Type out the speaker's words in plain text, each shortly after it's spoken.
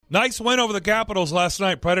Nice win over the Capitals last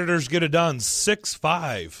night. Predators get it done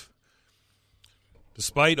 6-5.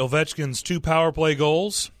 Despite Ovechkin's 2 power play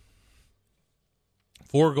goals,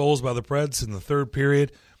 4 goals by the Preds in the third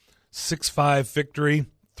period, 6-5 victory,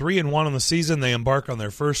 3-1 on the season. They embark on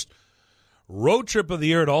their first road trip of the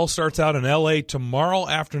year. It all starts out in L.A. tomorrow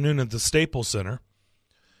afternoon at the Staples Center.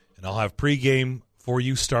 And I'll have pregame for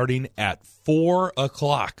you starting at 4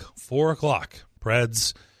 o'clock. 4 o'clock.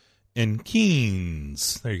 Preds and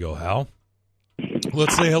Keens. There you go, Hal.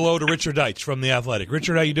 Let's say hello to Richard Deitch from The Athletic.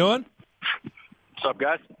 Richard, how you doing? What's up,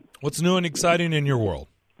 guys? What's new and exciting in your world?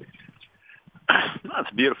 It's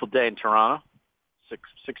a beautiful day in Toronto.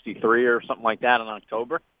 63 or something like that in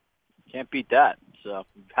October. Can't beat that. So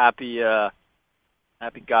happy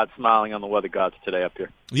God's smiling on the weather gods today up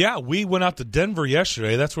here. Yeah, we went out to Denver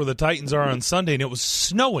yesterday. That's where the Titans are on Sunday, and it was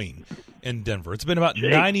snowing in Denver. It's been about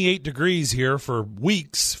 98 degrees here for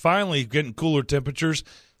weeks. Finally getting cooler temperatures.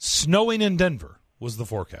 Snowing in Denver was the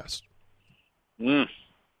forecast.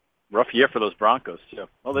 Rough year for those Broncos, too.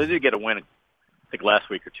 Well, they did get a win, I think, last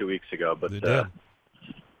week or 2 weeks ago. But they did.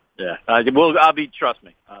 Yeah. Trust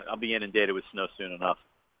me, I'll be inundated with snow soon enough.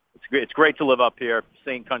 It's great to live up here,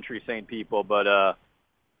 sane country, sane people, but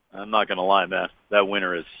I'm not going to lie, man. That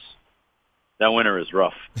winter is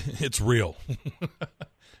rough. It's real,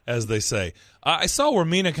 as they say. I saw where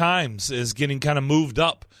Mina Kimes is getting kind of moved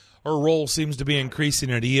up. Her role seems to be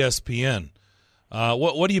increasing at ESPN.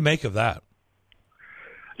 What do you make of that?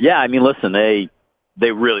 Yeah, I mean, listen, they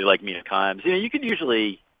really like Mina Kimes. You know,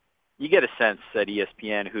 you get a sense at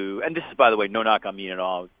ESPN and this is, by the way, no knock on Mina at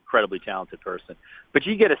all, incredibly talented person, but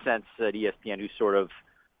you get a sense at ESPN who's sort of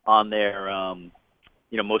on their,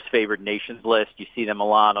 most favored nations list. You see them a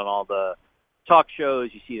lot on all the talk shows.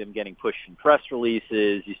 You see them getting pushed in press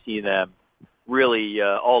releases. You see them really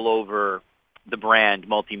all over the brand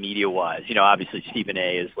multimedia-wise. You know, obviously Stephen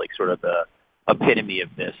A. is like sort of the epitome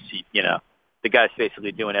of this. The guy's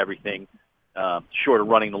basically doing everything short of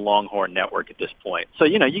running the Longhorn Network at this point. So,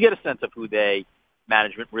 you get a sense of who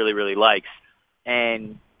management really, really likes.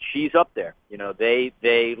 And she's up there.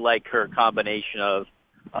 They like her combination of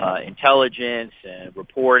intelligence and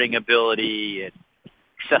reporting ability and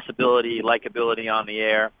accessibility, likability on the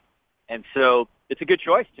air. And so it's a good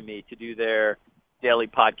choice to me to do their daily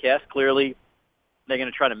podcast. Clearly, they're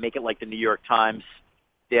going to try to make it like the New York Times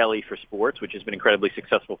Daily for sports, which has been incredibly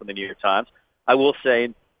successful for the New York Times. I will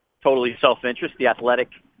say, totally self-interest, The Athletic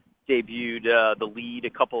debuted the lead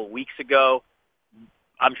a couple of weeks ago.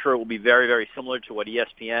 I'm sure it will be very, very similar to what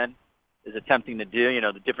ESPN is attempting to do.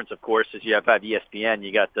 The difference, of course, is you have ESPN,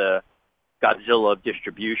 you got the Godzilla of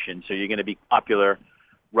distribution, so you're going to be popular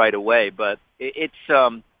right away. But it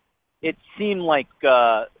seemed like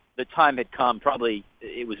the time had come. Probably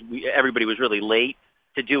everybody was really late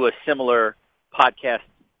to do a similar podcast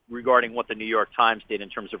regarding what the New York Times did in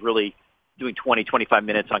terms of really doing 20, 25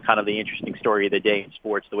 minutes on kind of the interesting story of the day in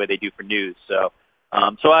sports the way they do for news. So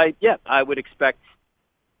I would expect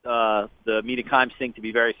the Mina Kimes thing to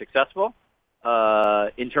be very successful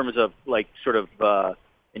in terms of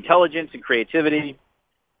intelligence and creativity.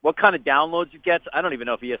 What kind of downloads it gets, I don't even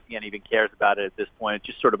know if ESPN even cares about it at this point. It's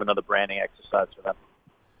just sort of another branding exercise for them.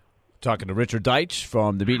 Talking to Richard Deitch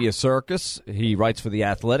from the Media Circus. He writes for The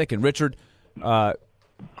Athletic. And Richard,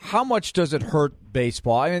 how much does it hurt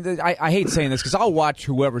baseball? I mean, I hate saying this because I'll watch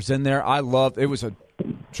whoever's in there. It was a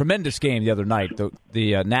tremendous game the other night.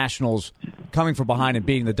 The Nationals coming from behind and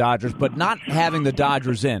beating the Dodgers, but not having the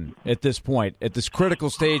Dodgers in at this point, at this critical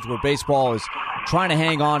stage where baseball is trying to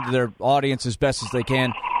hang on to their audience as best as they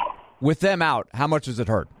can. With them out, how much does it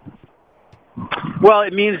hurt? Well,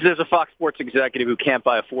 it means there's a Fox Sports executive who can't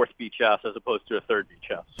buy a fourth beach house as opposed to a third beach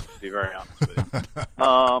house, to be very honest with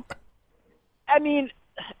you. I mean,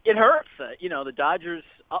 it hurts. The Dodgers,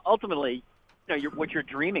 ultimately, what you're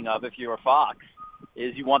dreaming of if you're a Fox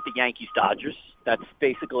is you want the Yankees-Dodgers. That's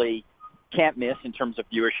basically can't miss in terms of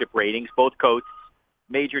viewership ratings. Both coasts,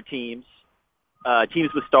 major teams,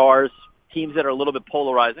 teams with stars, teams that are a little bit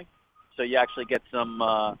polarizing. So you actually get some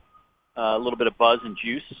a little bit of buzz and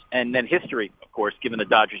juice. And then history, of course, given the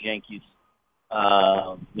Dodgers-Yankees, sort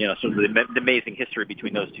of the amazing history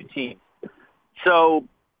between those two teams. So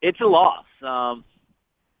it's a loss.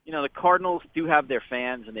 The Cardinals do have their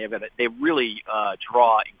fans, and they really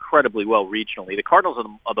draw incredibly well regionally. The Cardinals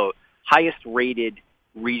are the highest-rated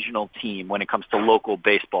regional team when it comes to local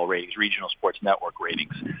baseball ratings, regional sports network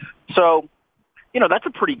ratings. So, that's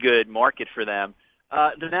a pretty good market for them.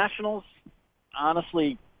 The Nationals,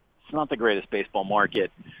 honestly, it's not the greatest baseball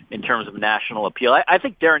market in terms of national appeal. I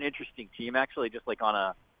think they're an interesting team, actually, just like on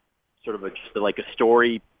a sort of a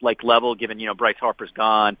story level, given, Bryce Harper's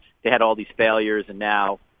gone. They had all these failures, and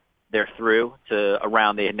now they're through to a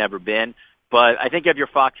round they had never been. But I think if you're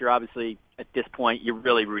Fox, you're obviously at this point you're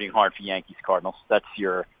really rooting hard for Yankees Cardinals. That's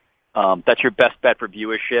your best bet for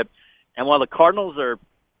viewership. And while the Cardinals are,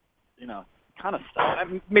 kind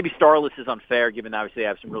of maybe starless is unfair, given obviously they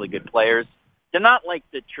have some really good players. They're not like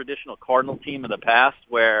the traditional Cardinal team of the past,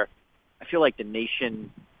 where I feel like the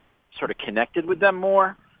nation sort of connected with them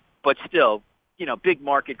more. But still, big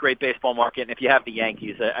market, great baseball market. And if you have the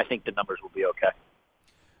Yankees, I think the numbers will be okay.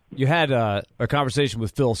 You had a conversation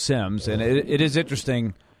with Phil Simms, and it is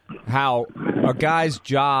interesting how a guy's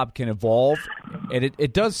job can evolve. And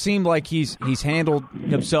it does seem like he's handled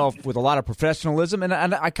himself with a lot of professionalism, and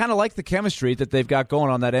I kind of like the chemistry that they've got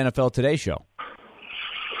going on that NFL Today show.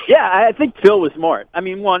 Yeah, I think Phil was smart. I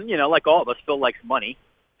mean, like all of us, Phil likes money,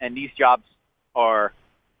 and these jobs are,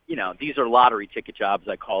 these are lottery ticket jobs,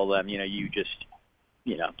 I call them. You just,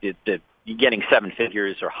 you're getting seven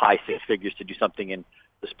figures or high six figures to do something in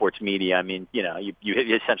the sports media. I mean, you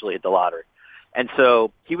essentially hit the lottery. And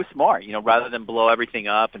so he was smart, rather than blow everything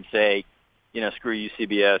up and say, screw you,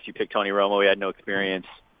 CBS, you picked Tony Romo, we had no experience.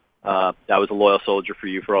 I was a loyal soldier for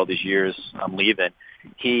you for all these years, I'm leaving.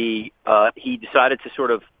 He decided to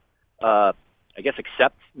sort of, I guess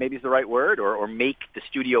accept maybe is the right word, or make the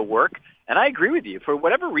studio work. And I agree with you. For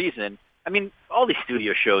whatever reason, I mean, all these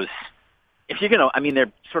studio shows, if you're going to,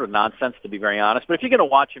 they're sort of nonsense, to be very honest, but if you're going to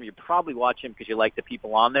watch them, you probably watch them because you like the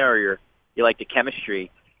people on there, or you like the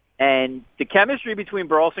chemistry. And the chemistry between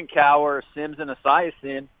Burleson Cowher, Simms, and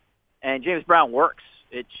Esiason and James Brown works.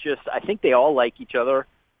 It's just, I think they all like each other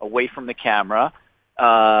away from the camera.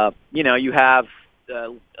 You have,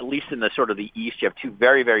 at least in the sort of the East, you have two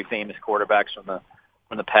very, very famous quarterbacks from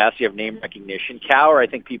the past. You have name recognition. Cowher, I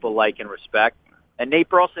think people like and respect. And Nate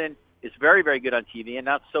Burleson is very, very good on TV and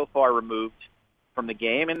not so far removed from the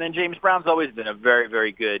game. And then James Brown's always been a very,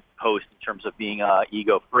 very good host in terms of being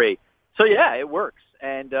ego-free. So, yeah, it works.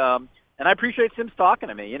 And I appreciate Simms talking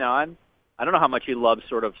to me. I don't know how much he loves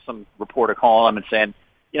sort of some reporter calling him and saying,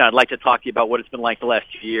 I'd like to talk to you about what it's been like the last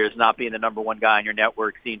 2 years, not being the number one guy on your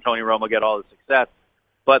network, seeing Tony Romo get all the success.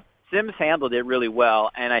 But Simms handled it really well,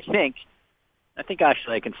 and I think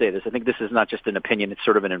actually I can say this. I think this is not just an opinion, it's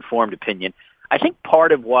sort of an informed opinion. I think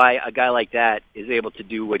part of why a guy like that is able to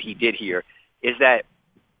do what he did here is that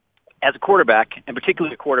as a quarterback, and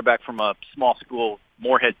particularly a quarterback from a small school,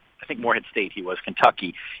 Morehead State he was,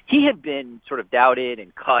 Kentucky, he had been sort of doubted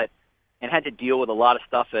and cut and had to deal with a lot of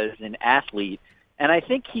stuff as an athlete. And I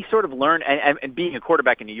think he sort of learned, and being a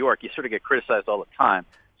quarterback in New York, you sort of get criticized all the time.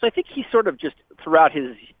 So I think he sort of just, throughout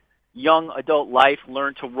his young adult life,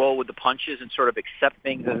 learned to roll with the punches and sort of accept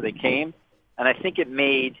things as they came. And I think it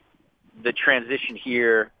made the transition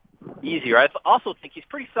here easier. I also think he's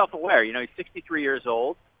pretty self-aware. He's 63 years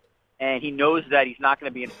old, and he knows that he's not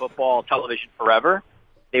going to be in football television forever.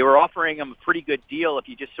 They were offering him a pretty good deal if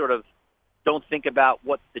you just sort of don't think about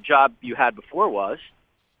what the job you had before was.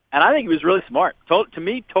 And I think he was really smart. To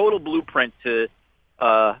me, total blueprint to,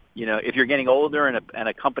 if you're getting older and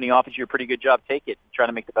a company offers you a pretty good job, take it and try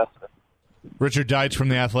to make the best of it. Richard Deitsch from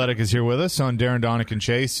The Athletic is here with us on Darren, Donick, and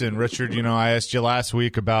Chase. And, Richard, I asked you last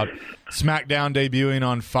week about SmackDown debuting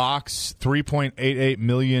on Fox, 3.88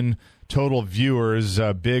 million total viewers,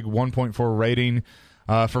 a big 1.4 rating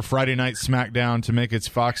for Friday Night SmackDown to make its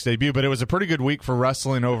Fox debut. But it was a pretty good week for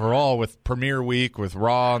wrestling overall, with Premiere Week, with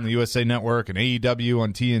Raw on the USA Network and AEW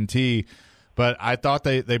on TNT. But I thought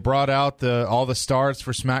they brought out all the stars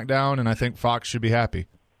for SmackDown, and I think Fox should be happy.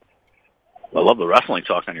 I love the wrestling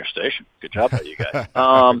talk on your station. Good job by you guys.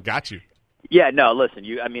 Got you. Yeah, no, listen,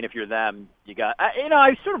 if you're them, you got,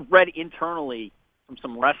 I sort of read internally from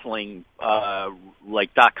some wrestling,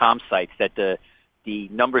 .com sites that the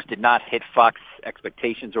numbers did not hit Fox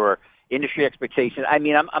expectations or industry expectations.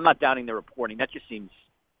 I'm not doubting the reporting. That just seems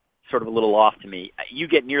sort of a little off to me. You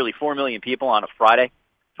get nearly 4 million people on a Friday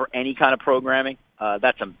for any kind of programming.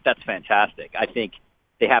 That's fantastic. I think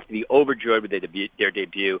they have to be overjoyed with their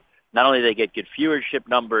debut. Not only do they get good viewership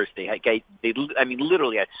numbers, they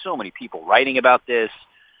literally had so many people writing about this.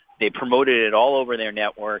 They promoted it all over their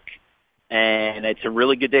network, and it's a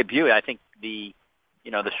really good debut. I think the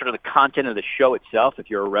sort of the content of the show itself, if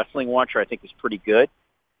you're a wrestling watcher, I think was pretty good.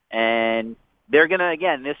 And they're going to,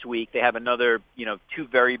 again, this week, they have another, two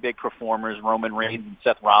very big performers, Roman Reigns and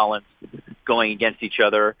Seth Rollins, going against each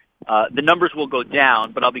other. The numbers will go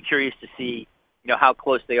down, but I'll be curious to see, how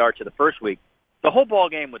close they are to the first week. The whole ball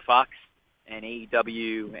game with Fox and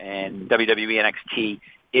AEW and WWE and NXT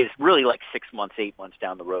is really like 6 months, 8 months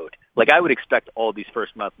down the road. Like, I would expect all these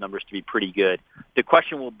first month numbers to be pretty good. The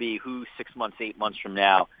question will be who 6 months, 8 months from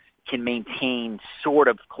now can maintain sort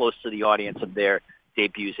of close to the audience of their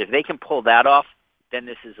debuts. If they can pull that off, then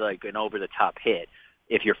this is like an over-the-top hit.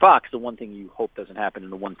 If you're Fox, the one thing you hope doesn't happen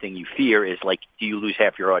and the one thing you fear is, like, do you lose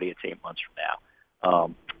half your audience 8 months from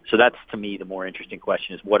now? So that's, to me, the more interesting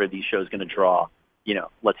question is what are these shows going to draw,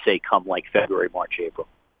 let's say come like February, March, April.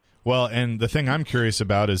 Well, and the thing I'm curious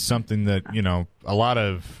about is something that, a lot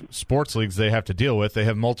of sports leagues they have to deal with. They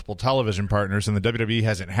have multiple television partners, and the WWE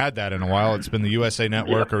hasn't had that in a while. It's been the USA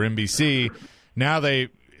Network or NBC. Now they've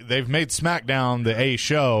made SmackDown the A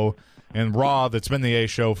show, and Raw, that's been the A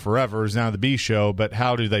show forever, is now the B show. But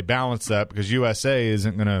how do they balance that? Because USA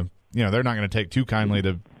isn't going to, they're not going to take too kindly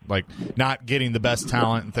to, like, not getting the best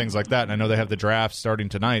talent and things like that. And I know they have the draft starting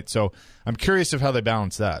tonight. So I'm curious of how they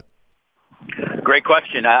balance that. Great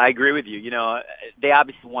question. I agree with you. They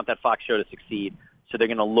obviously want that Fox show to succeed, so they're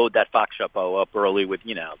going to load that Fox show up early with,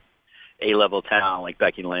 A-level talent like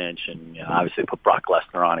Becky Lynch and obviously put Brock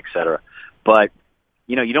Lesnar on, et cetera. But,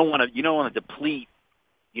 you don't want to deplete.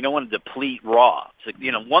 You don't want to deplete Raw. So,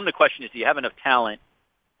 the question is, do you have enough talent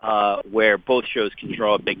where both shows can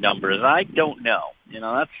draw big numbers? And I don't know.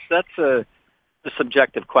 That's a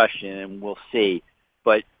subjective question, and we'll see.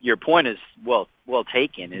 But your point is well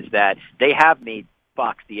taken, is that they have made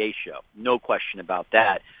Fox the A show. No question about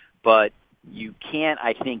that. But you can't,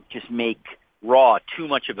 I think, just make Raw too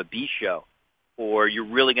much of a B show, or you're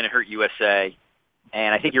really going to hurt USA,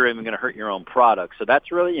 and I think you're even going to hurt your own product. So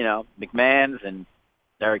that's really, McMahon's and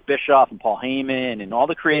Eric Bischoff and Paul Heyman and all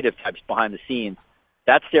the creative types behind the scenes.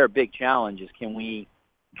 That's their big challenge, is can we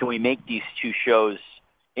make these two shows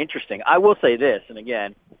interesting? I will say this, and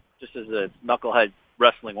again, just as a knucklehead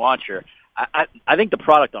wrestling watcher, I think the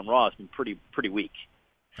product on Raw has been pretty weak.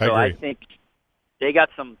 So I think they got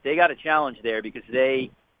a challenge there, because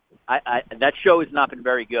that show has not been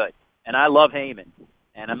very good. And I love Heyman,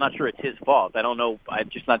 and I'm not sure it's his fault. I don't know. I'm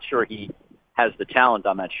just not sure he has the talent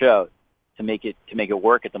on that show to make it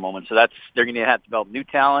work at the moment. So they're going to have to develop new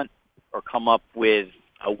talent or come up with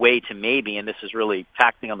a way to maybe, and this is really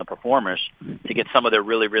taxing on the performers, to get some of their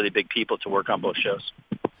really, really big people to work on both shows.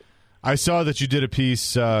 I saw that you did a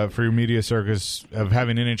piece for your media circus of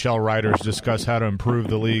having NHL writers discuss how to improve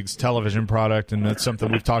the league's television product, and that's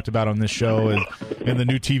something we've talked about on this show, and the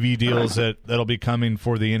new TV deals that'll be coming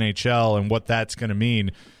for the NHL and what that's going to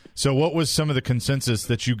mean. So what was some of the consensus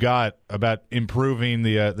that you got about improving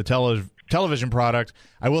the television product?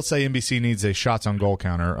 I will say NBC needs a shots on goal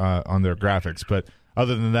counter on their graphics, but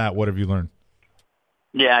other than that, what have you learned?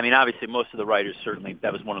 Yeah, I mean, obviously, most of the writers certainly,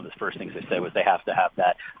 that was one of the first things they said, was they have to have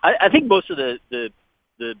that. I think most of the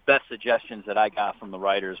best suggestions that I got from the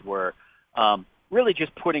writers were really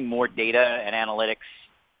just putting more data and analytics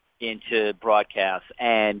into broadcasts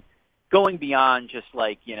and going beyond just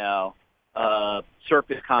like,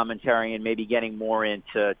 surface commentary, and maybe getting more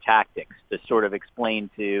into tactics to sort of explain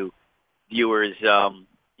to viewers,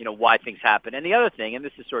 why things happen. And the other thing, and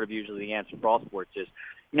this is sort of usually the answer for all sports, is,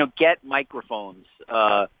 get microphones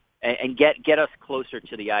and get us closer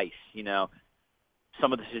to the ice.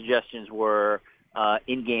 Some of the suggestions were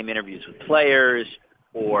in-game interviews with players,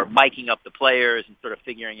 or miking up the players and sort of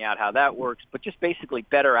figuring out how that works, but just basically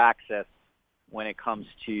better access when it comes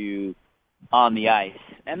to on the ice.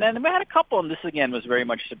 And then we had a couple, and this again was very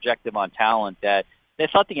much subjective on talent, that they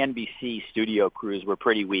thought the NBC studio crews were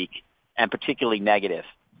pretty weak and particularly negative.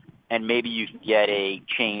 And maybe you can get a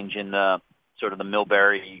change in the sort of the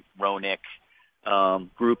Milbury, Ronick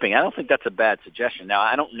grouping. I don't think that's a bad suggestion. Now,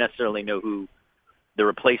 I don't necessarily know who the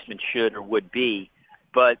replacement should or would be,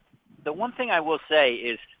 but the one thing I will say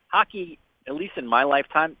is hockey, at least in my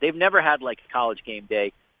lifetime, they've never had like a college game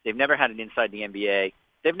day. They've never had an Inside the NBA.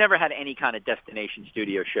 They've never had any kind of destination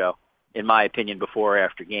studio show, in my opinion, before or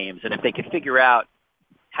after games. And if they could figure out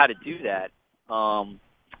how to do that,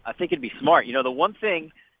 I think it'd be smart. The one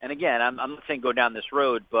thing, and again, I'm not saying go down this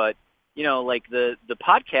road, but like the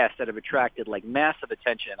podcasts that have attracted like massive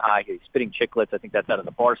attention in hockey, Spitting Chicklets, I think that's out of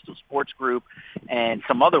the Barstool Sports Group, and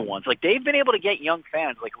some other ones. Like, they've been able to get young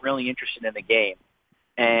fans like really interested in the game.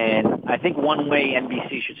 And I think one way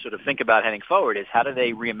NBC should sort of think about heading forward is how do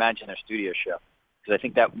they reimagine their studio show? Because I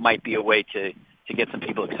think that might be a way to get some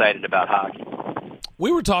people excited about hockey.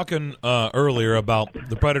 We were talking earlier about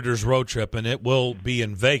the Predators road trip, and it will be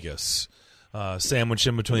in Vegas, sandwiched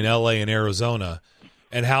in between L.A. and Arizona,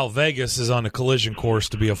 and how Vegas is on a collision course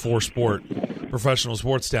to be a four-sport professional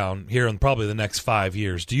sports town here in probably the next 5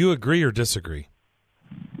 years. Do you agree or disagree?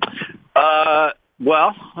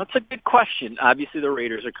 Well, that's a good question. Obviously, the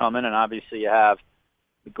Raiders are coming, and obviously you have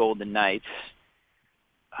the Golden Knights.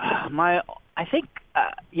 I think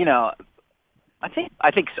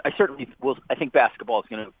basketball is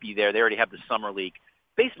going to be there. They already have the summer league.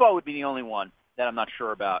 Baseball would be the only one that I'm not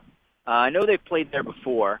sure about. I know they've played there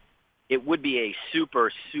before it would be a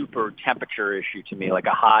super, super temperature issue to me, like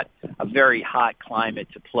a very hot climate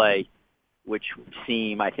to play, which would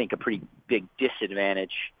seem, I think, a pretty big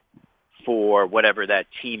disadvantage for whatever that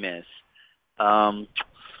team is. My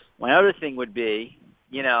other thing would be,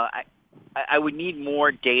 I would need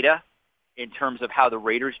more data in terms of how the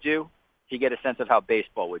Raiders do to get a sense of how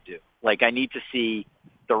baseball would do. Like, I need to see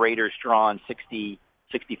the Raiders drawn 60,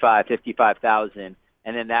 65, 55,000,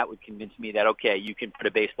 and then that would convince me that, okay, you can put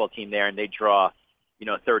a baseball team there and they draw,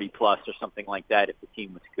 30 plus or something like that if the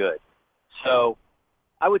team was good. So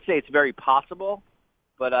I would say it's very possible,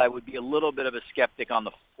 but I would be a little bit of a skeptic on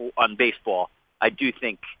baseball. I do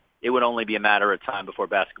think it would only be a matter of time before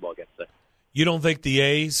basketball gets there. You don't think the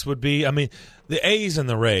A's would be? I mean, the A's and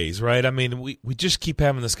the Rays, right? I mean, we just keep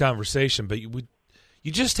having this conversation, but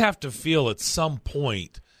you just have to feel at some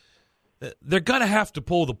point they're going to have to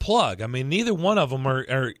pull the plug. I mean, neither one of them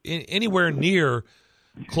are anywhere near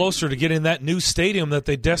closer to getting that new stadium that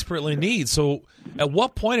they desperately need. So at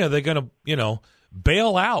what point are they going to,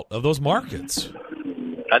 bail out of those markets?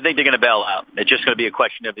 I think they're going to bail out. It's just going to be a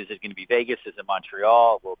question of, is it going to be Vegas? Is it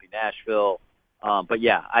Montreal? Will it be Nashville? But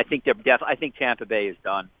yeah, I think I think Tampa Bay is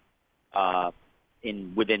done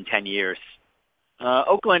within 10 years.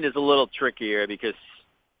 Oakland is a little trickier because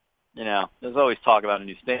there's always talk about a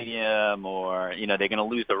new stadium, or they're going to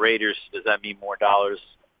lose the Raiders. Does that mean more dollars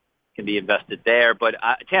can be invested there? But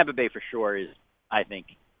Tampa Bay for sure I think,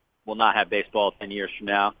 will not have baseball 10 years from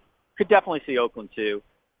now. Could definitely see Oakland too.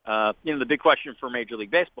 The big question for Major League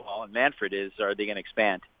Baseball and Manfred is, are they going to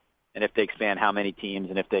expand? And if they expand, how many teams?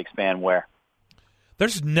 And if they expand, where?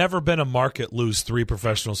 There's never been a market lose 3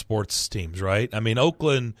 professional sports teams, right? I mean,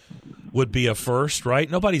 Oakland would be a first, right?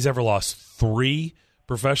 Nobody's ever lost 3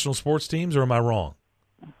 professional sports teams, or am I wrong?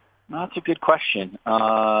 That's a good question.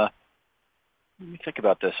 Let me think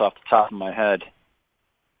about this off the top of my head.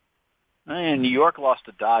 New York lost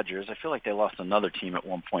the Dodgers. I feel like they lost another team at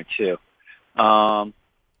one point, too.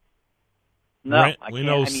 No, we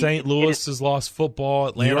know St. Louis has lost football.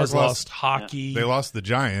 Atlanta's lost hockey. Yeah. They lost the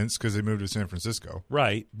Giants because they moved to San Francisco.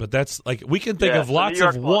 Right, but that's like, we can think of lots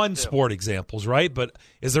of one-sport examples, right? But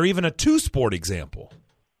is there even a 2-sport example?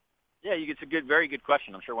 Yeah, it's a very good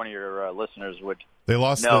question. I'm sure one of your listeners would. They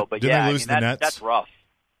lost. No, didn't they lose the Nets? That's rough.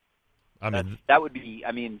 That would be.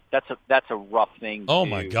 I mean, that's a rough thing. Oh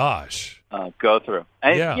my gosh. Go through.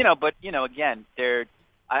 And, yeah. But again,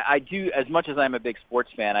 I do, as much as I'm a big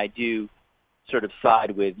sports fan, I do sort of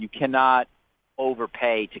side with, you cannot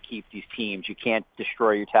overpay to keep these teams. You can't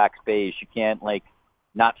destroy your tax base. You can't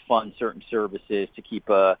not fund certain services to keep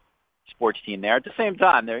a sports team there. At the same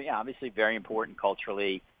time, they're obviously very important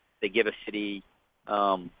culturally. They give a city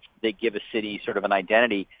sort of an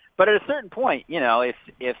identity. But at a certain point, if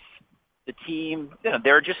the team,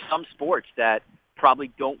 there are just some sports that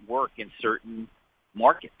probably don't work in certain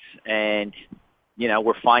markets, and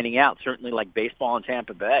we're finding out, certainly like baseball in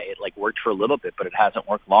Tampa Bay, it worked for a little bit, but it hasn't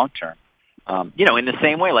worked long term. In the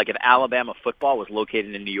same way, like if Alabama football was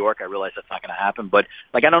located in New York, I realize that's not going to happen, but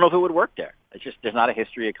I don't know if it would work there. It's just, there's not a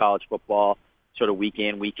history of college football sort of week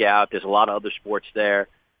in, week out. There's a lot of other sports there.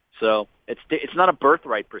 So it's not a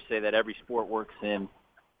birthright per se that every sport works in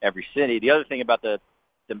every city. The other thing about the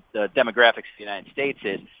demographics of the United States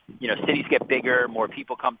is, cities get bigger, more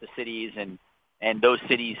people come to cities, and those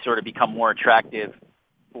cities sort of become more attractive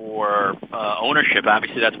for ownership.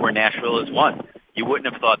 Obviously, that's where Nashville is one. You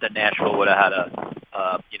wouldn't have thought that Nashville would have had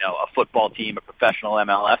a football team, a professional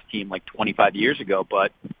MLS team 25 years ago,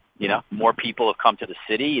 but more people have come to the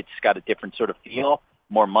city. It's got a different sort of feel,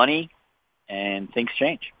 more money, and things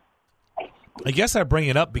change. I guess I bring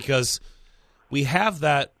it up because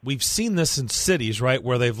we've seen this in cities, right,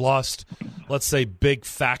 where they've lost, let's say, big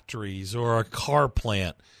factories or a car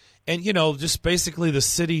plant. And, just basically the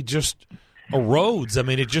city just erodes. I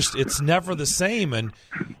mean, it's never the same. And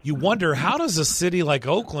you wonder, how does a city like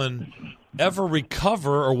Oakland ever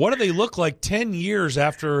recover, or what do they look like 10 years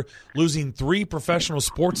after losing 3 professional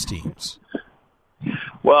sports teams?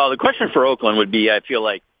 Well, the question for Oakland would be, I feel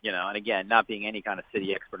like, and again, not being any kind of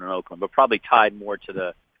city expert in Oakland, but probably tied more to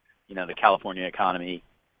the California economy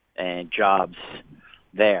and jobs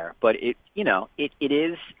there. But it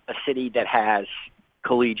is a city that has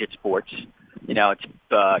collegiate sports. It's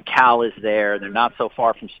Cal is there. They're not so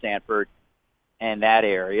far from Stanford and that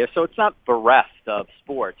area. So it's not bereft of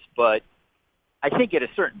sports. But I think at a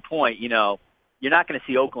certain point, you're not going to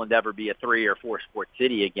see Oakland ever be a 3 or 4 sport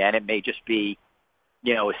city again. It may just be,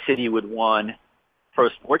 a city with one pro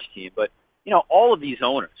sports team. But, all of these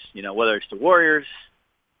owners, whether it's the Warriors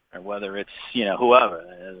or whether it's,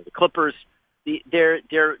 whoever, the Clippers,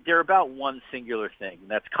 they're about one singular thing, and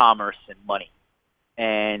that's commerce and money.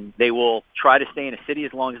 and they will try to stay in a city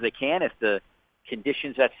as long as they can if the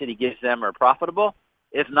conditions that city gives them are profitable.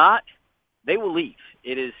 If not, they will leave.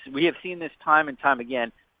 We have seen this time and time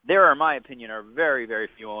again. There are, in my opinion, very, very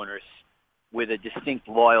few owners with a distinct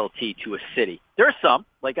loyalty to a city. There are some,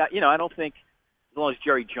 I don't think as long as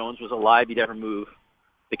Jerry Jones was alive, he'd ever move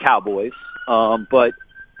the Cowboys. But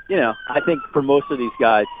I think for most of these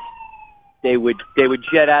guys, they would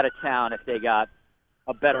jet out of town if they got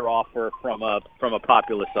a better offer from a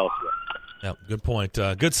populace elsewhere. Yeah, good point.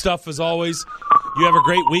 Good stuff as always. You have a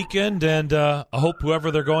great weekend, and I hope whoever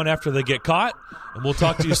they're going after, they get caught. And we'll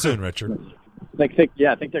talk to you soon, Richard. I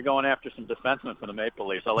think they're going after some defensemen for the Maple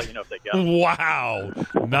Leafs. I'll let you know if they go. Wow.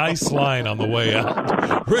 Nice line on the way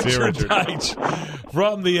out. Richard Deitch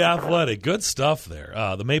from The Athletic. Good stuff there.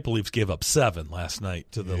 The Maple Leafs gave up 7 last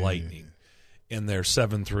night to the Lightning in their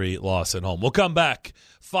 7-3 loss at home. We'll come back.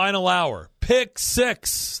 Final hour. Pick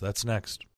 6. That's next.